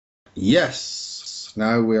Yes,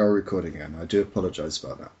 now we are recording again. I do apologize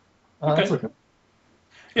about that. That's Okay. okay.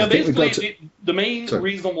 Yeah, I think we got basically, to. the main Sorry.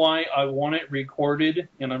 reason why I want it recorded,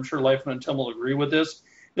 and I'm sure Life and Tim will agree with this,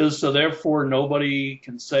 is so therefore nobody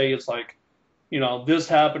can say it's like, this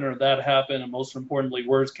happened or that happened, and most importantly,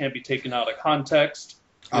 words can't be taken out of context.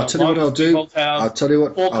 I'll As tell you what long I'll as we do. both have I'll tell you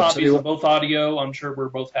what. full I'll tell copies you of what. both audio, I'm sure we're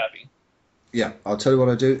both happy. Yeah, I'll tell you what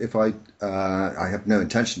I do. If I have no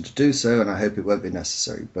intention to do so, and I hope it won't be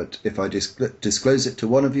necessary. But if I disclose it to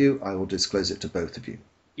one of you, I will disclose it to both of you.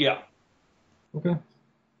 Yeah. Okay.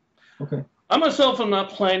 Okay. I myself am not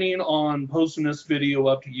planning on posting this video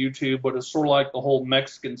up to YouTube, but it's sort of like the whole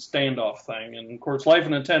Mexican standoff thing. And of course, Life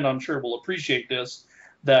and Intent, I'm sure, will appreciate this,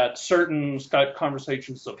 that certain Skype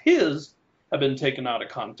conversations of his have been taken out of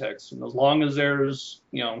context. And as long as there's,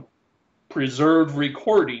 preserved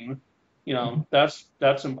recording, Mhm.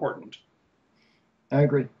 that's important. I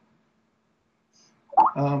agree.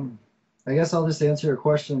 I guess I'll just answer your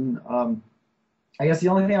question. I guess the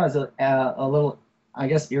only thing I was a little, I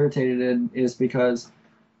guess, irritated in is because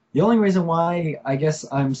the only reason why I guess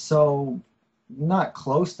I'm so not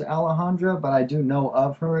close to Alejandra, but I do know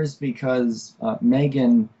of her is because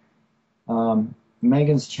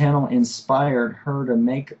Megan's channel inspired her to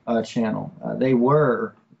make a channel. They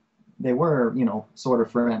were, sort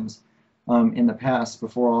of friends in the past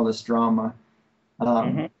before all this drama.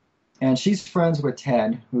 Um, Hmm. and she's friends with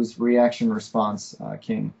Ted, who's Reaction Response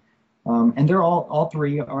King. And they're all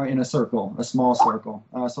three are in a circle, a small circle.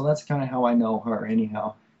 So that's kind of how I know her,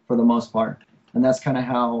 anyhow, for the most part. And that's kind of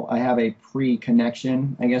how I have a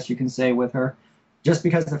pre-connection, I guess you can say, with her, just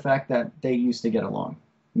because of the fact that they used to get along.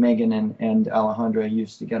 Megan and Alejandra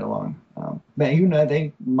used to get along. But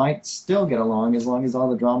they might still get along as long as all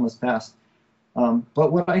the drama's passed.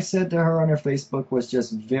 But what I said to her on her Facebook was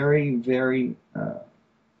just very, very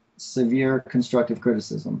severe constructive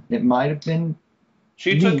criticism. It might have been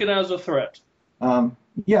She took me. it as a threat. Um,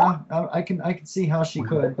 yeah, I can see how she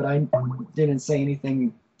could, but I didn't say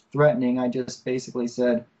anything threatening. I just basically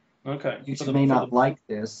said Okay. you may not like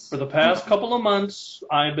For this. the past couple of months,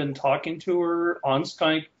 I've been talking to her on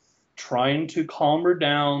Skype, trying to calm her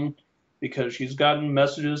down because she's gotten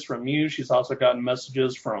messages from you. She's also gotten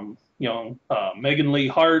messages from, Megan Lee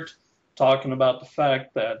Hart talking about the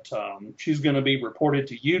fact that she's going to be reported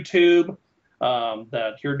to YouTube,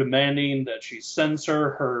 that you're demanding that she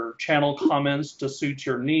censor her channel comments to suit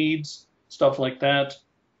your needs, stuff like that.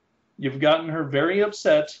 You've gotten her very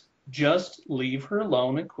upset. Just leave her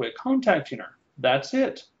alone and quit contacting her. That's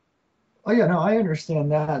it. Oh yeah, no, I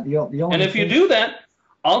understand that. The And only if you thing. do that,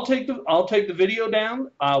 I'll take the video down.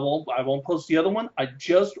 I won't post the other one. I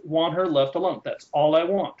just want her left alone. That's all I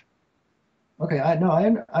want. Okay, I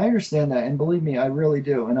understand that, and believe me, I really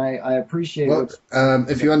do, and I appreciate Well, what.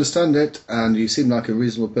 if you understand it and you seem like a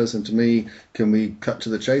reasonable person to me, can we cut to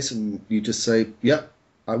the chase and you just say, "Yep,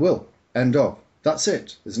 I will." End of. That's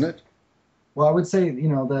it, isn't it? Well, I would say,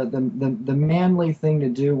 the manly thing to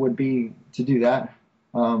do would be to do that.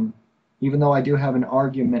 Um, Even though I do have an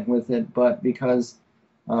argument with it, but because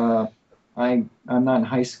uh, I'm not in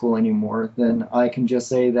high school anymore, then I can just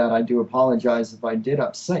say that I do apologize if I did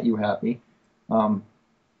upset you, Happy. Um,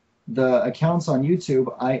 the accounts on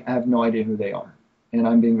YouTube, I have no idea who they are, and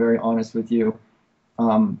I'm being very honest with you.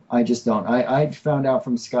 I just don't. I found out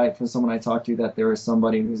from Skype from someone I talked to that there is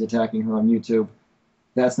somebody who's attacking her on YouTube.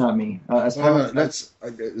 That's not me. As Well, hang far on.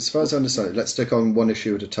 As far as I understand it, let's take on one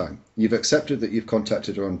issue at a time. You've accepted that you've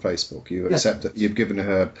contacted her on Facebook. You Yes. accept that you've given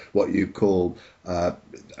her what you call, I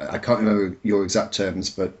can't remember your exact terms,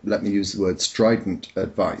 but let me use the word strident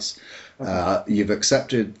advice. Okay. You've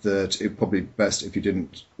accepted that it'd probably be best if you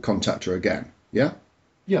didn't contact her again. Yeah?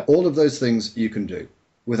 Yeah. All of those things you can do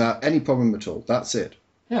without any problem at all. That's it.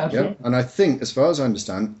 Yeah. Yeah? Absolutely. And I think, as far as I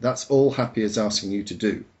understand, that's all Happy is asking you to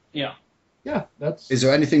do. Yeah. Yeah. That's. Is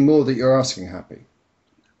there anything more that you're asking Happy?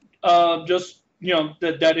 Just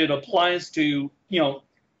that it applies to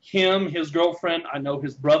him, his girlfriend. I know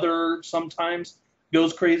his brother sometimes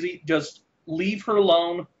goes crazy. Just leave her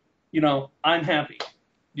alone. I'm happy.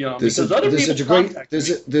 Because other there's a people degree contact me.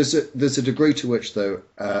 there's a degree to which, though,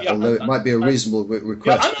 Yeah. although it might be a I, reasonable Yeah,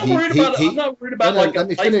 request, I'm not worried about it. I'm not worried no, about no, like a let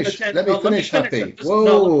me life and finish, attempt. let me No, let me finish, finish Happy. it. No, let me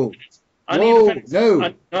Whoa, finish. I need to whoa, finish this.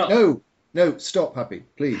 no, No. no, no, stop, Happy,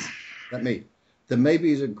 please, let me. There may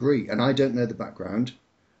be a degree, and I don't know the background.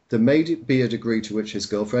 There may be a degree to which his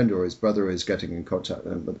girlfriend or his brother is getting in contact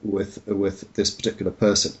with this particular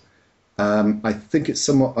person. I think it's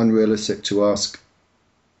somewhat unrealistic to ask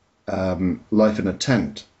Life in a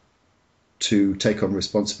Tent to take on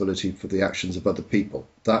responsibility for the actions of other people.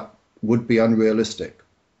 That would be unrealistic.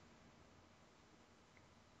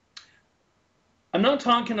 I'm not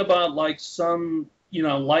talking about like some,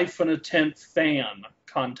 LifeInATent fan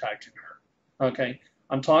contacting her. Okay.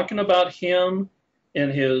 I'm talking about him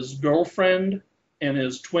and his girlfriend and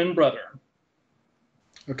his twin brother.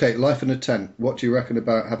 Okay, life in a tent. What do you reckon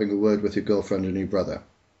about having a word with your girlfriend and your brother?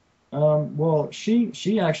 Well, she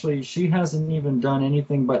hasn't even done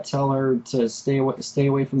anything but tell her to stay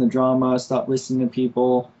away from the drama, stop listening to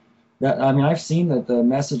people. That I mean, I've seen that the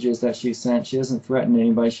messages that she sent. She hasn't threatened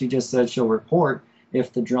anybody. She just said she'll report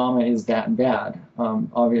if the drama is that bad.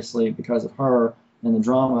 Obviously, because of her and the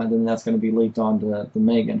drama, then that's going to be leaked on to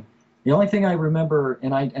Megan. The only thing I remember,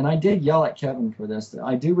 and I did yell at Kevin for this.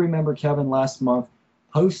 I do remember Kevin last month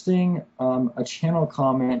posting a channel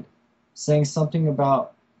comment saying something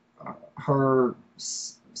about her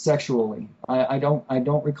sexually. I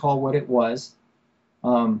don't recall what it was,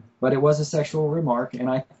 but it was a sexual remark, and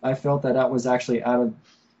I felt that was actually out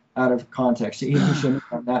of context. He shouldn't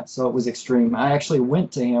have done that, so it was extreme. I actually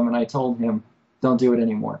went to him and I told him, "Don't do it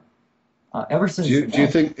anymore." Ever since. Do you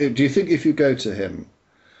think if you go to him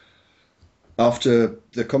after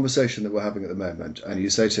the conversation that we're having at the moment, and you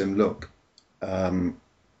say to him, "Look,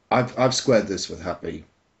 I've squared this with Happy.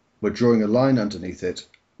 We're drawing a line underneath it.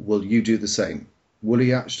 Will you do the same?" Will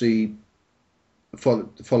he actually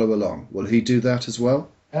follow along? Will he do that as well?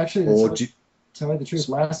 Actually, to tell you the truth,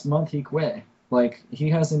 last month he quit. Like he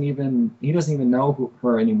doesn't even know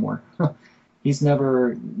her anymore. He's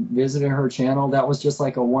never visited her channel. That was just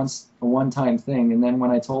like a one-time thing. And then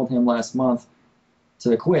when I told him last month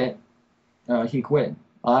to quit, he quit.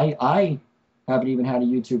 I haven't even had a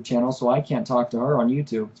YouTube channel, so I can't talk to her on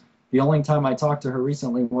YouTube. The only time I talked to her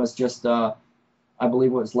recently was just, I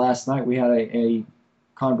believe it was last night. We had a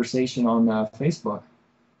conversation on Facebook.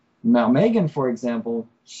 Now, Megan, for example,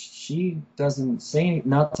 she doesn't say,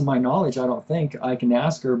 not to my knowledge, I don't think. I can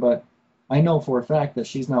ask her, but I know for a fact that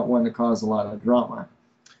she's not one to cause a lot of drama.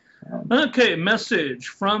 Okay, message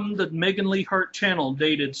from the Megan Lee Hart channel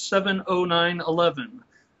dated 7/09/11.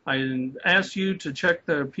 I asked you to check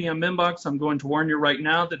the PM inbox. I'm going to warn you right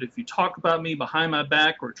now that if you talk about me behind my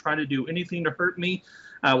back or try to do anything to hurt me,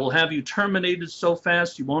 I will have you terminated so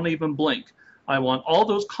fast you won't even blink. I want all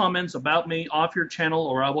those comments about me off your channel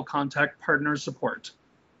or I will contact partner support.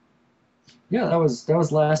 Yeah, that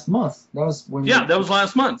was last month. That was when. Yeah, that was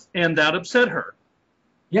last month, and that upset her.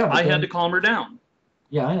 Yeah, I had to calm her down.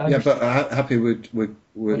 Yeah, but Happy,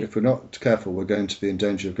 if we're not careful, we're going to be in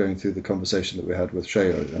danger of going through the conversation that we had with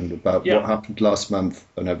Sheo and about what happened last month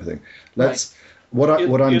and everything.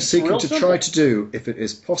 What I'm seeking to try to do, if it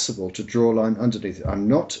is possible, to draw a line underneath it. I'm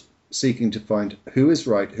not seeking to find who is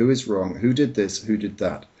right, who is wrong, who did this, who did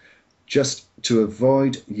that, just to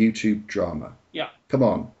avoid YouTube drama. Yeah. Come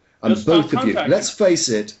on. And just both of you, let's face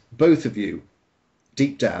it, both of you,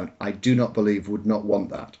 deep down, I do not believe would not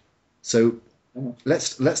want that. So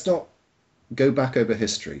let's not go back over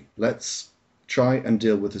history. Let's try and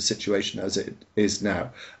deal with the situation as it is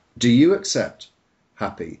now. Do you accept,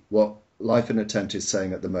 Happy, what LifeInATent is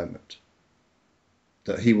saying at the moment?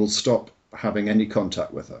 That he will stop having any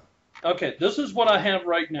contact with her? Okay, this is what I have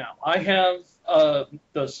right now. I have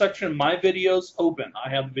the section My Videos open. I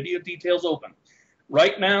have video details open.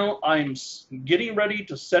 Right now, I'm getting ready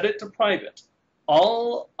to set it to private.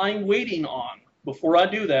 All I'm waiting on before I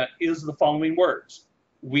do that is the following words.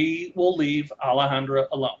 We will leave Alejandra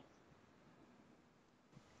alone.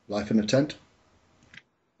 LifeInATent?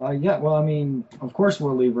 Yeah, well, I mean, of course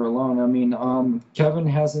we'll leave her alone. I mean, Kevin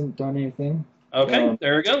hasn't done anything. Okay,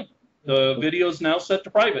 there we go. The video is now set to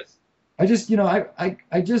private. I just,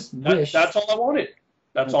 I just wish. That's all I wanted.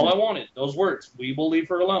 That's all I wanted. Those words. We will leave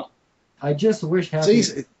her alone. I just wish Happy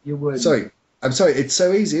you would. Sorry, I'm sorry. It's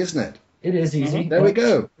so easy, isn't it? It is easy. There we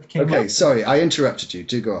go. Okay, sorry, I interrupted you.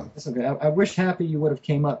 Do go on. That's okay. I wish Happy you would have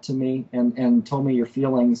came up to me and told me your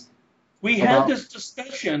feelings. We had this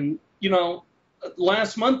discussion,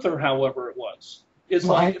 last month or however it was. It's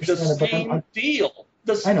like the same deal.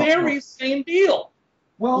 The very same deal.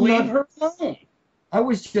 Well, leave her alone. I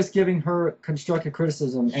was just giving her constructive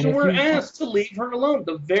criticism. And you were asked to leave her alone.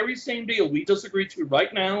 The very same deal we just agreed to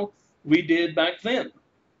right now, we did back then.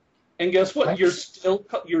 And guess what?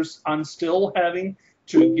 I'm still having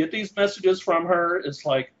to get these messages from her. It's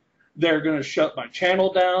like they're going to shut my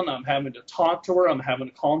channel down. I'm having to talk to her. I'm having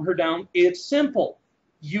to calm her down. It's simple.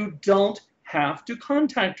 You don't have to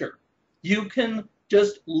contact her. You can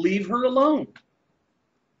just leave her alone.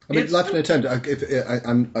 I mean, LifeInATent,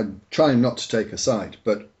 I'm trying not to take a side,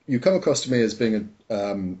 but you come across to me as being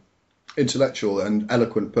an intellectual and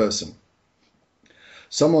eloquent person.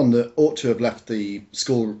 Someone that ought to have left the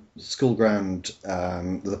school ground,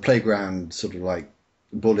 the playground, sort of like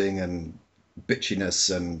bullying and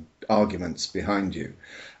bitchiness and arguments behind you.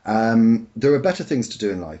 There are better things to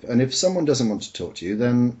do in life, and if someone doesn't want to talk to you,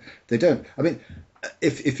 then they don't. I mean,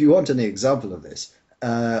 if you want any example of this,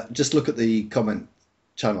 just look at the comment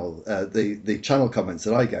channel, the channel comments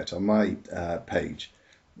that I get on my page.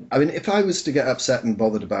 I mean, if I was to get upset and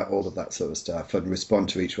bothered about all of that sort of stuff and respond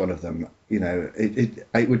to each one of them, you know,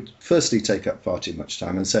 it would firstly take up far too much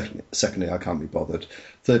time, and secondly, I can't be bothered.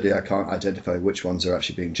 Thirdly, I can't identify which ones are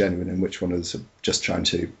actually being genuine and which ones are just trying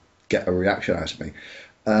to get a reaction out of me.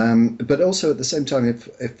 But also at the same time,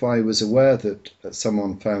 if I was aware that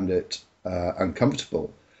someone found it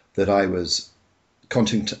uncomfortable that I was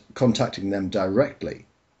contacting them directly,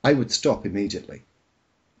 I would stop immediately.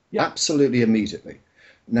 Yeah. Absolutely immediately.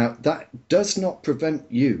 Now, that does not prevent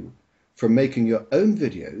you from making your own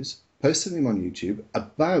videos, posting them on YouTube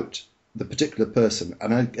about the particular person.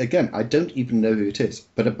 And I don't even know who it is,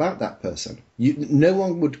 but about that person. No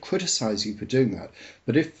one would criticize you for doing that.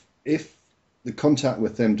 But if the contact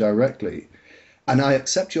with them directly, and I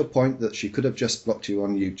accept your point that she could have just blocked you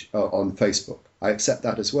on YouTube, on Facebook. I accept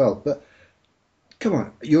that as well. But come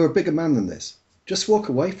on, you're a bigger man than this. Just walk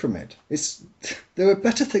away from it. There are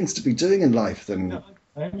better things to be doing in life than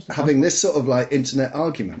having this sort of like internet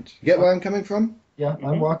argument. You get where I'm coming from? Yeah,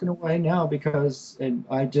 I'm walking away now because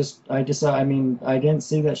I didn't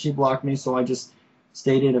see that she blocked me, so I just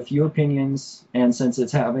stated a few opinions. And since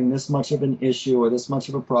it's having this much of an issue or this much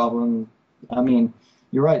of a problem, I mean,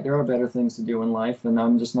 you're right. There are better things to do in life, and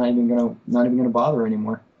I'm just not even gonna bother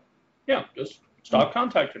anymore. Yeah, just stop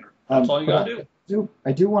contacting her. That's all you gotta do.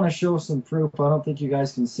 I do want to show some proof. I don't think you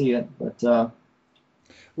guys can see it, but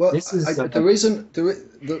well, this is the reason.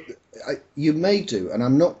 You may do, and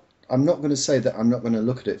I'm not going to say that I'm not going to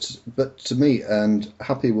look at it. But to me, and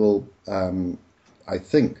Happy will, I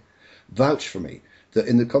think, vouch for me that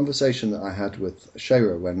in the conversation that I had with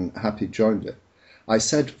Shayra when Happy joined it, I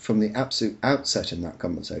said from the absolute outset in that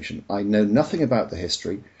conversation, I know nothing about the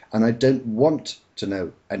history, and I don't want to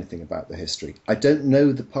know anything about the history. I don't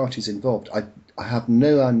know the parties involved. I have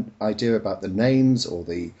no idea about the names or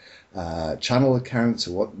the channel accounts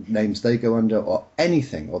or what names they go under or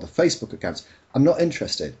anything, or the Facebook accounts. I'm not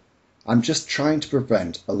interested. I'm just trying to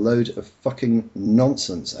prevent a load of fucking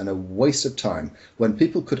nonsense and a waste of time when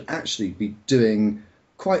people could actually be doing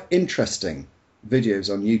quite interesting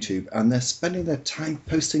videos on YouTube, and they're spending their time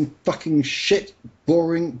posting fucking shit,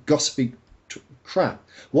 boring, gossipy crap.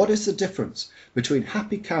 What is the difference between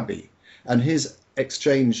HappyCabbie and his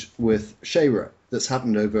exchange with Shayra that's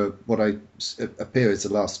happened over what appear is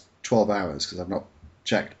the last 12 hours, because I've not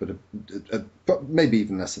checked, but maybe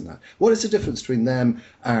even less than that. What is the difference between them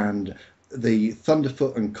and the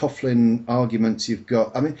Thunderfoot and Coughlin arguments you've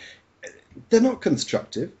got? I mean, they're not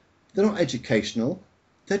constructive, they're not educational,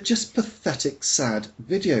 they're just pathetic, sad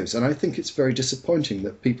videos. And I think it's very disappointing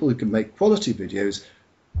that people who can make quality videos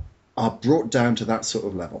are brought down to that sort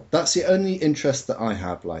of level. That's the only interest that I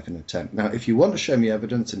have, LifeInATent. Now, if you want to show me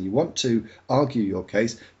evidence and you want to argue your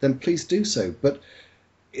case, then please do so. But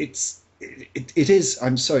it is,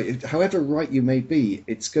 I'm sorry, however right you may be,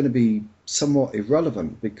 it's going to be somewhat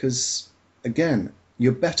irrelevant because, again,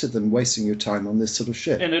 you're better than wasting your time on this sort of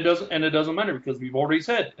shit. And it doesn't matter because we've already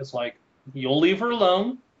said, it's like, you'll leave her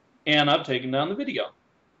alone, and I've taken down the video.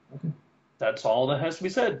 Okay. That's all that has to be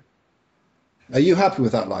said. Are you happy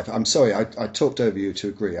with that, Life? I'm sorry, I talked over you to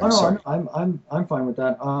agree. I'm sorry. I'm fine with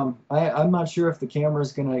that. I'm not sure if the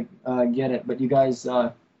camera's gonna get it, but you guys,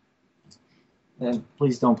 and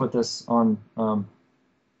please don't put this on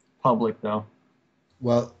public though.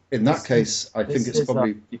 Well, in that case, I think it's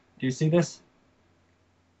probably. Do you see this?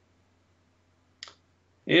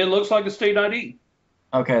 It looks like a state ID.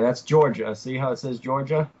 Okay, that's Georgia. See how it says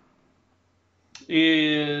Georgia?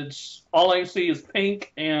 It's all I see is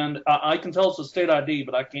pink, and I can tell it's a state ID,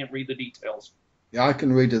 but I can't read the details. Yeah, I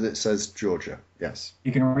can read it. It says Georgia. Yes.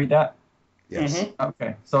 You can read that? Yes. Mm-hmm.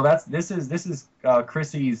 Okay. So this is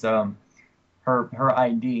Chrissy's her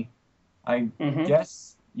ID. I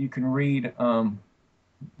guess you can read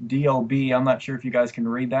DLB. I'm not sure if you guys can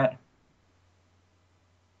read that.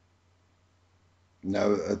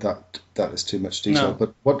 No, that is too much detail.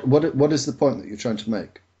 No. But what is the point that you're trying to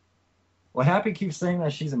make? Well, Happy keeps saying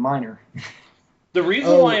that she's a minor. The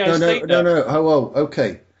reason why I state that. No. Oh,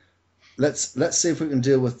 okay. Let's see if we can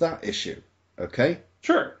deal with that issue. Okay.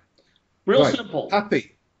 Sure. Real simple.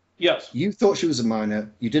 Happy. Yes. You thought she was a minor.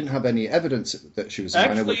 You didn't have any evidence that she was a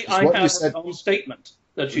minor. Actually, I have her own statement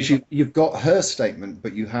that you've got her statement,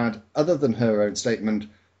 but you had, other than her own statement,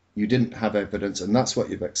 you didn't have evidence, and that's what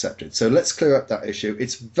you've accepted. So let's clear up that issue.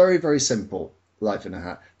 It's very, very simple, Life in a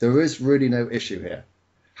Hat. There is really no issue here.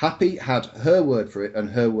 Happy had her word for it and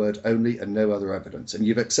her word only and no other evidence. And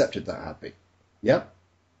you've accepted that, Happy. Yeah?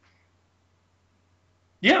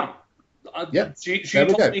 Yeah. Yeah. She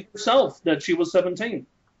told me herself that she was 17.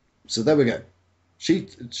 So there we go. She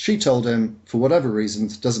told him, for whatever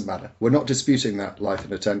reasons, doesn't matter. We're not disputing that, Life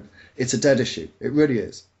in a Tent. It's a dead issue. It really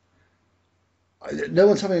is. No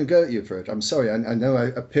one's having a go at you for it. I'm sorry. I know I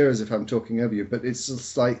appear as if I'm talking over you, but it's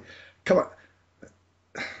just like, come on.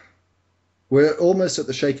 We're almost at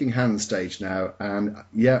the shaking hand stage now, and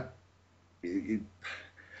yeah. I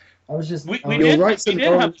was just. We did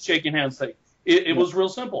have the shaking hand stage. It was real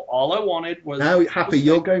simple. All I wanted was. Now, Happy,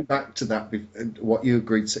 you're going back to that, what you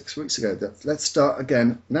agreed 6 weeks ago. Let's start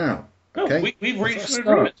again now. Okay? No, we've reached an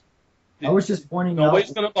agreement. I was just pointing out.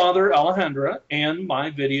 Nobody's going to bother Alejandra, and my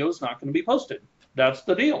video is not going to be posted. That's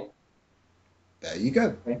the deal. There you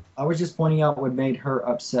go. Okay. I was just pointing out what made her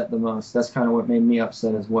upset the most. That's kind of what made me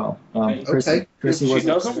upset as well. Okay. Chrissy She was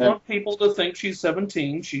doesn't upset. want people to think she's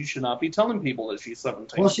 17. She should not be telling people that she's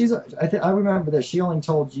 17. Well, I remember that she only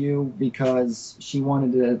told you because she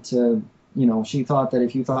wanted to, she thought that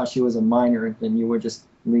if you thought she was a minor, then you would just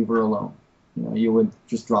leave her alone. You would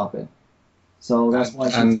just drop it. So that's why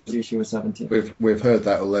she told you she was 17. We've heard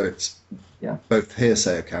that, although it's both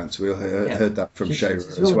hearsay accounts. We heard that from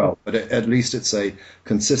Shayra as well. But at least it's a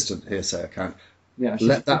consistent hearsay account. Yeah.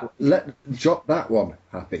 Drop that one,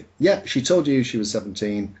 Happy. Yeah, she told you she was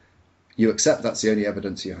 17. You accept that's the only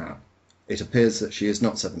evidence you have. It appears that she is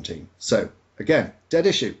not 17. So again, dead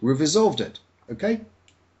issue. We've resolved it. Okay.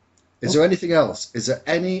 Is there anything else? Is there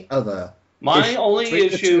any other? My only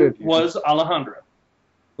issue was Alejandra.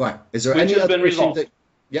 Right. Is there any other issue that?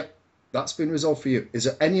 Yep, that's been resolved for you. Is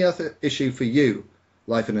there any other issue for you,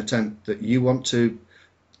 Life in a Tent, that you want to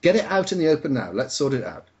get it out in the open now? Let's sort it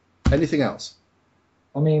out. Anything else?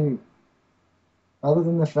 I mean, other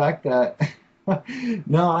than the fact that,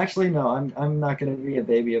 no, actually, no. I'm not going to be a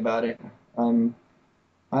baby about it. I'm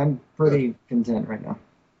pretty content right now.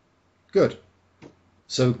 Good.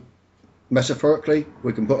 So, metaphorically,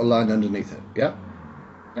 we can put a line underneath it. Yeah.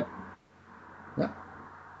 Yep. Yeah.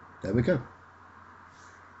 There we go.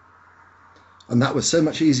 And that was so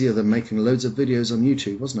much easier than making loads of videos on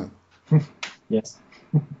YouTube, wasn't it? Yes.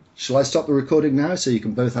 Shall I stop the recording now so you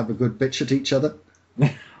can both have a good bitch at each other?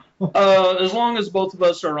 As long as both of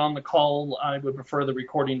us are on the call, I would prefer the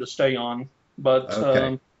recording to stay on. But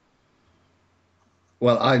okay.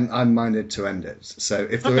 Well, I'm minded to end it. So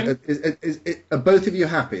if are both of you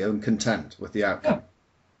happy and content with the outcome?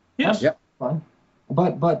 Yeah. Yes. Yep. Fine.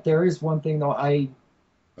 But there is one thing though. I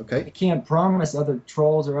can't promise other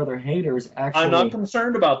trolls or other haters actually. I'm not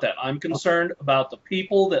concerned about that. I'm concerned about the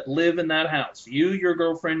people that live in that house. You, your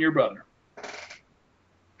girlfriend, your brother.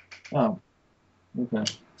 Oh.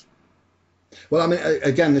 Okay. Well, I mean,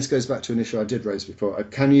 again, this goes back to an issue I did raise before.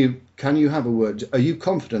 Can you have a word? Are you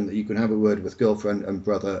confident that you can have a word with girlfriend and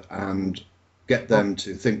brother and get them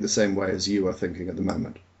to think the same way as you are thinking at the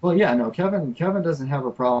moment? Well, yeah, no, Kevin doesn't have a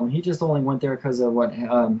problem. He just only went there because of what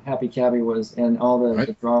HappyCabbie was and all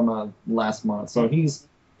the drama last month. So he's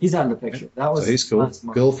out of the picture. That was so he's cool.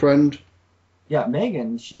 Girlfriend? Yeah,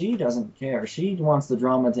 Megan, she doesn't care. She wants the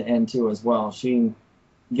drama to end too as well. She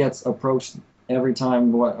gets approached every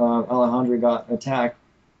time Alejandra got attacked.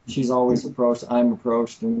 She's always approached. I'm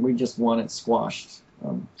approached, and we just want it squashed.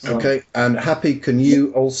 Okay, and Happy, can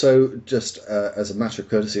you also just, as a matter of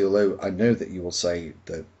courtesy, although I know that you will say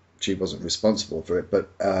that she wasn't responsible for it, but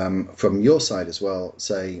from your side as well,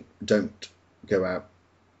 say don't go out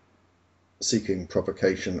seeking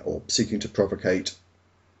provocation or seeking to provocate.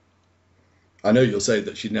 I know you'll say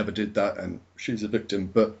that she never did that and she's a victim,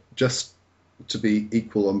 but just to be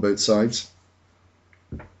equal on both sides.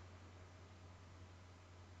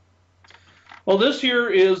 Well, this here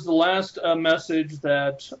is the last message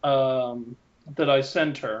that that I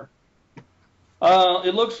sent her.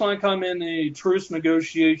 It looks like I'm in a truce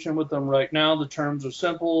negotiation with them right now. The terms are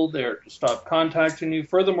simple. They're to stop contacting you.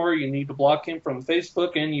 Furthermore, you need to block him from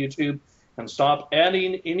Facebook and YouTube and stop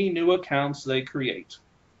adding any new accounts they create.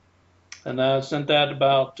 And I sent that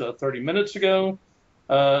about 30 minutes ago.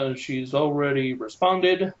 She's already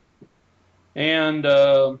responded. And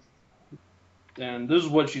this is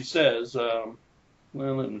what she says.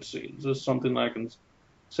 Well, let me see. Is this something I can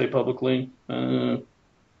say publicly? No,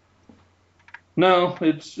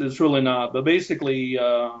 it's really not. But basically,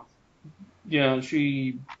 yeah,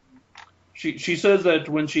 she says that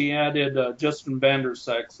when she added Justin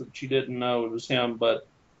Vandersex, that she didn't know it was him. But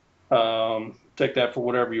take that for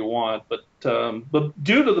whatever you want. But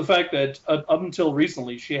due to the fact that up until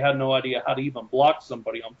recently she had no idea how to even block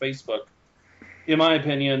somebody on Facebook. In my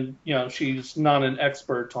opinion, she's not an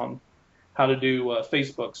expert on how to do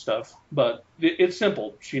Facebook stuff. But it's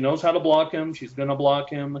simple. She knows how to block him. She's going to block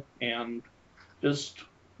him. And just,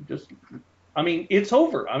 I mean, it's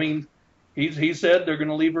over. I mean, he said they're going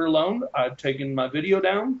to leave her alone. I've taken my video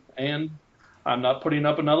down, and I'm not putting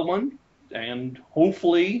up another one. And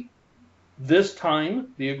hopefully this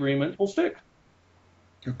time the agreement will stick.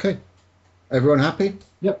 Okay. Everyone happy?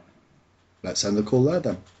 Yep. Let's end the call there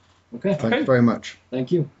then. Okay. Thank you very much.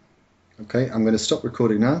 Thank you. Okay, I'm going to stop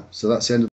recording now. So that's the end of